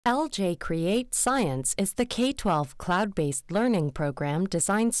LJ Create Science is the K-12 cloud-based learning program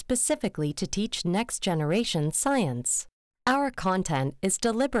designed specifically to teach next-generation science. Our content is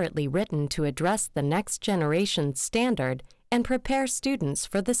deliberately written to address the next-generation standard and prepare students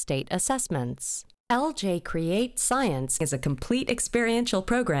for the state assessments. LJ Create Science is a complete experiential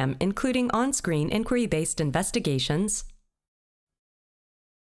program including on-screen inquiry-based investigations,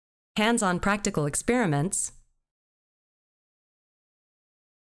 hands-on practical experiments,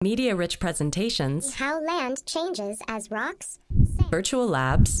 media-rich presentations, how land changes as rocks, virtual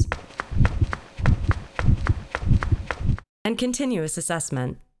labs, and continuous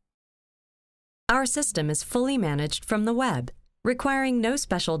assessment. Our system is fully managed from the web, requiring no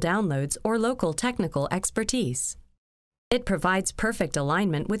special downloads or local technical expertise. It provides perfect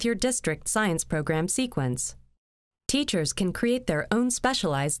alignment with your district science program sequence. Teachers can create their own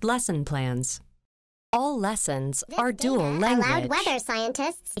specialized lesson plans. All lessons are dual language. Allowed weather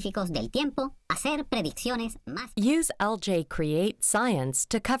scientists del tiempo hacer predicciones más. Use LJ Create Science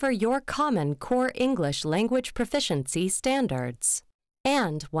to cover your common core English Language Proficiency Standards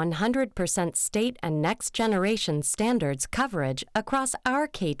and 100% state and next generation standards coverage across our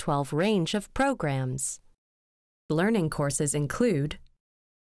K-12 range of programs. Learning courses include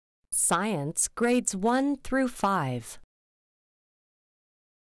Science grades 1 through 5.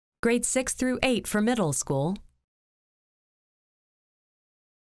 Grades 6 through 8 for middle school,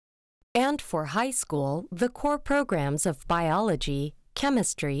 and for high school, the core programs of biology,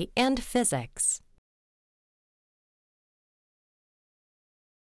 chemistry, and physics.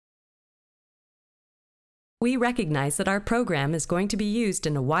 We recognize that our program is going to be used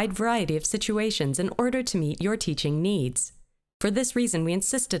in a wide variety of situations in order to meet your teaching needs. For this reason, we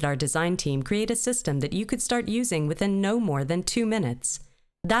insisted our design team create a system that you could start using within no more than 2 minutes.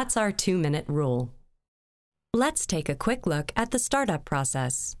 That's our 2-minute rule. Let's take a quick look at the startup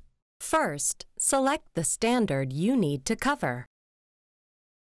process. First, select the standard you need to cover.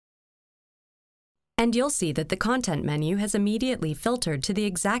 And you'll see that the content menu has immediately filtered to the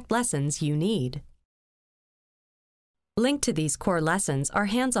exact lessons you need. Linked to these core lessons are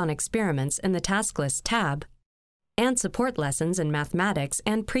hands-on experiments in the Task List tab and support lessons in mathematics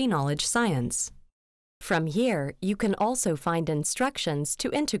and pre-knowledge science. From here, you can also find instructions to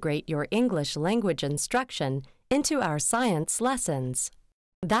integrate your English language instruction into our science lessons.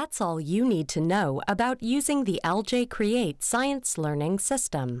 That's all you need to know about using the LJ Create Science Learning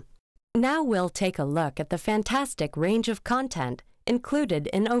System. Now we'll take a look at the fantastic range of content included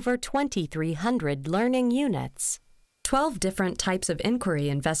in over 2,300 learning units. 12 different types of inquiry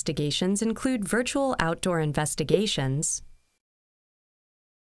investigations include virtual outdoor investigations,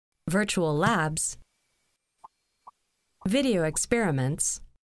 virtual labs, video experiments.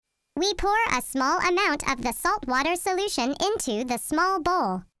 We pour a small amount of the saltwater solution into the small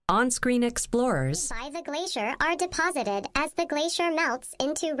bowl. On-screen explorers. By the glacier are deposited as the glacier melts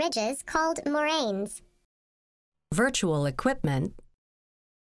into ridges called moraines. Virtual equipment.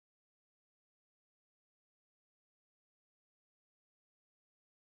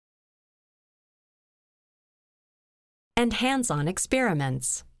 And hands-on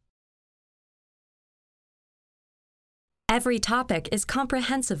experiments. Every topic is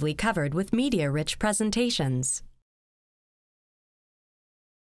comprehensively covered with media-rich presentations.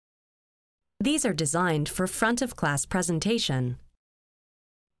 These are designed for front-of-class presentation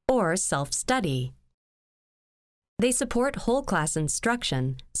or self-study. They support whole-class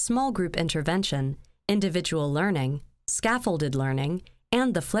instruction, small group intervention, individual learning, scaffolded learning,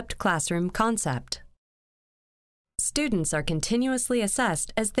 and the flipped classroom concept. Students are continuously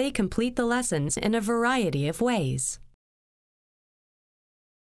assessed as they complete the lessons in a variety of ways.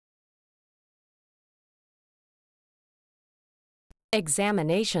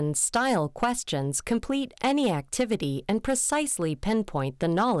 Examination-style questions complete any activity and precisely pinpoint the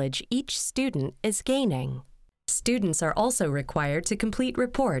knowledge each student is gaining. Students are also required to complete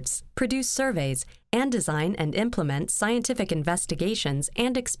reports, produce surveys, and design and implement scientific investigations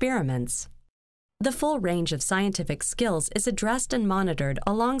and experiments. The full range of scientific skills is addressed and monitored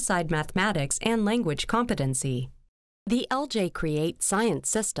alongside mathematics and language competency. The LJ Create Science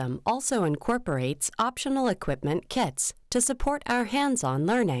System also incorporates optional equipment kits to support our hands-on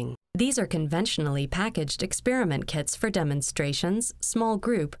learning. These are conventionally packaged experiment kits for demonstrations, small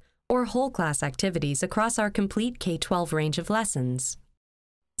group, or whole class activities across our complete K-12 range of lessons.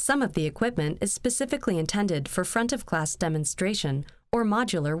 Some of the equipment is specifically intended for front-of-class demonstration or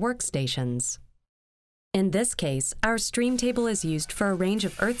modular workstations. In this case, our stream table is used for a range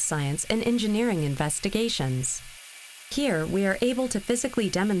of earth science and engineering investigations. Here, we are able to physically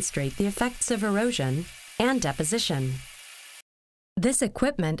demonstrate the effects of erosion and deposition. This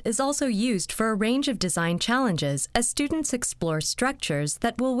equipment is also used for a range of design challenges as students explore structures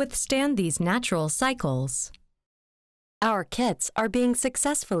that will withstand these natural cycles. Our kits are being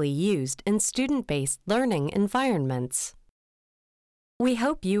successfully used in student-based learning environments. We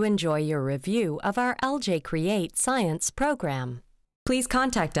hope you enjoy your review of our LJ Create Science program. Please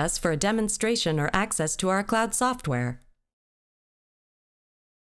contact us for a demonstration or access to our cloud software.